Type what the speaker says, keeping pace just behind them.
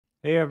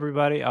Hey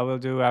everybody, I will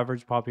do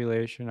average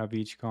population of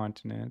each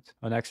continent,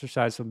 an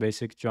exercise for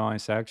basic join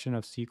section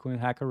of SQL and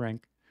HackerRank.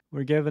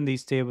 We're given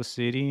these tables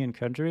city and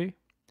country,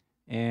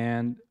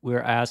 and we're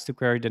asked to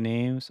query the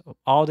names of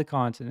all the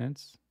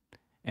continents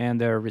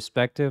and their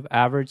respective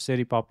average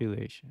city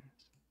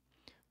populations,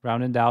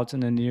 rounded down to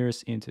the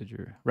nearest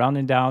integer.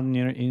 Rounding down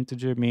near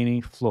integer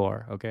meaning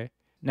floor, okay?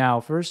 Now,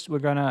 first we're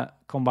gonna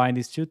combine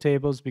these two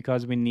tables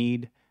because we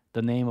need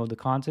the name of the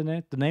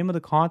continent. The name of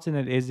the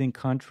continent is in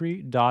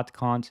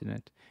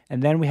country.continent.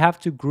 And then we have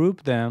to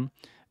group them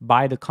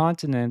by the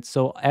continent.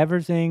 So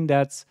everything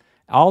that's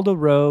all the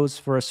rows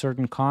for a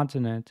certain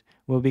continent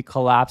will be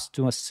collapsed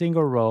to a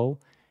single row.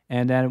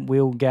 And then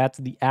we'll get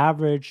the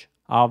average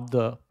of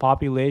the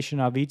population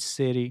of each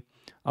city,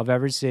 of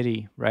every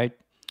city, right?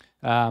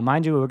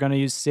 Mind you, we're going to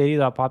use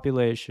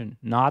city.population,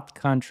 not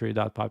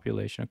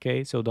country.population,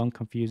 okay? So don't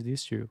confuse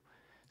these two.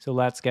 So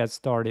let's get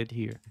started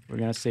here. We're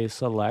going to say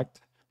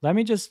select. Let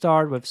me just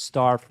start with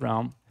star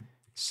from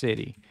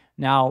city.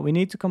 Now, we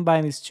need to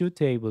combine these two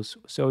tables,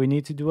 so we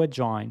need to do a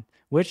join.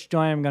 Which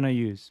join I'm going to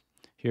use?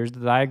 Here's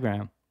the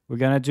diagram. We're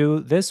going to do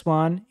this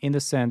one in the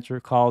center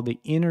called the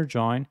inner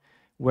join,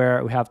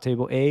 where we have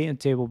table A and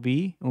table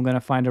B. We're going to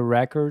find the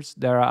records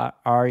that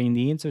are in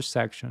the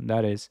intersection,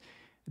 that is,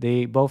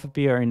 they both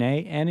appear in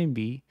A and in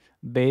B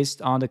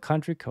based on the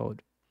country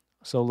code.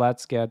 So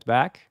let's get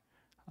back.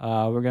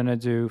 We're going to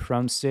do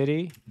from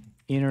city,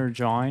 inner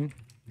join,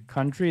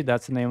 country,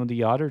 that's the name of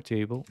the other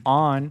table,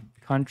 on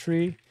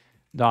country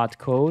dot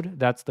code,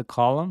 that's the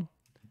column,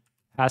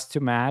 has to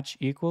match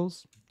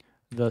equals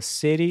the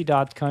city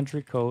dot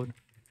country code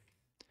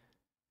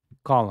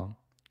column.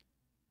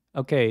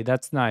 Okay,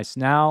 that's nice.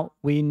 Now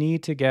we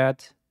need to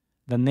get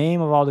the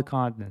name of all the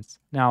continents.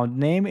 Now,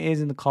 name is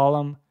in the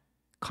column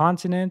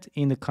continent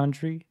in the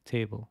country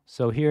table.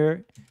 So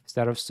here,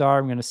 instead of star,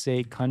 I'm going to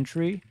say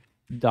country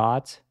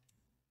dot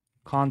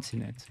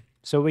continent.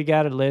 So we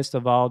got a list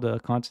of all the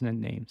continent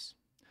names.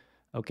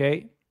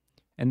 Okay.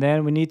 And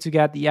then we need to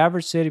get the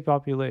average city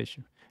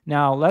population.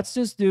 Now let's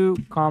just do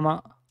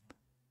comma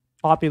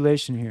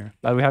population here,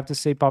 but we have to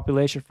say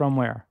population from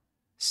where?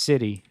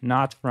 City,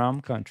 not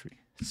from country.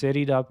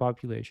 City dot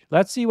population.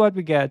 Let's see what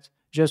we get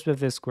just with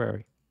this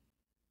query.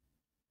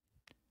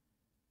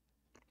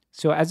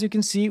 So as you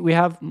can see, we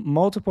have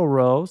multiple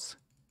rows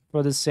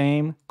for the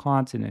same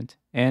continent.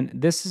 And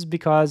this is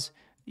because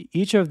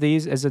each of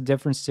these is a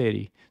different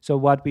city. So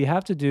what we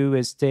have to do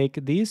is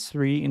take these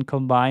three and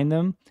combine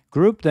them,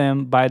 group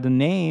them by the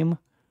name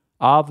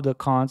of the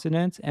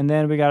continent, and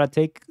then we got to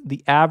take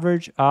the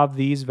average of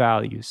these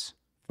values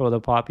for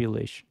the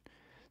population.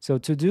 So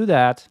to do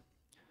that,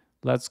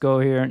 let's go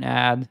here and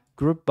add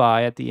group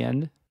by at the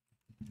end.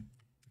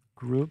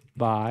 Group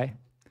by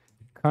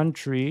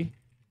country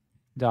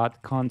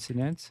dot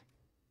continent.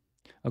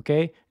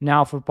 Okay,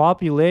 now for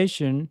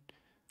population,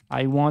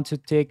 I want to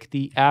take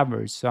the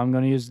average. So I'm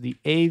going to use the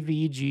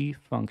avg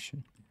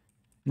function.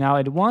 Now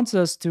it wants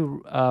us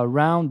to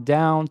round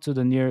down to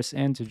the nearest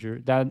integer.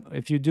 That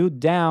if you do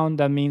down,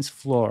 that means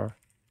floor,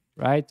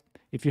 right?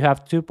 If you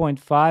have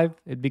 2.5,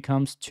 it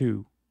becomes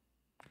 2,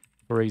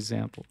 for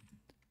example.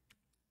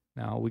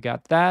 Now we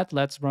got that.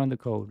 Let's run the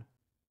code.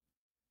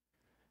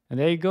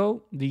 And there you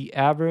go, the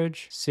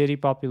average city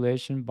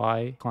population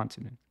by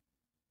continent.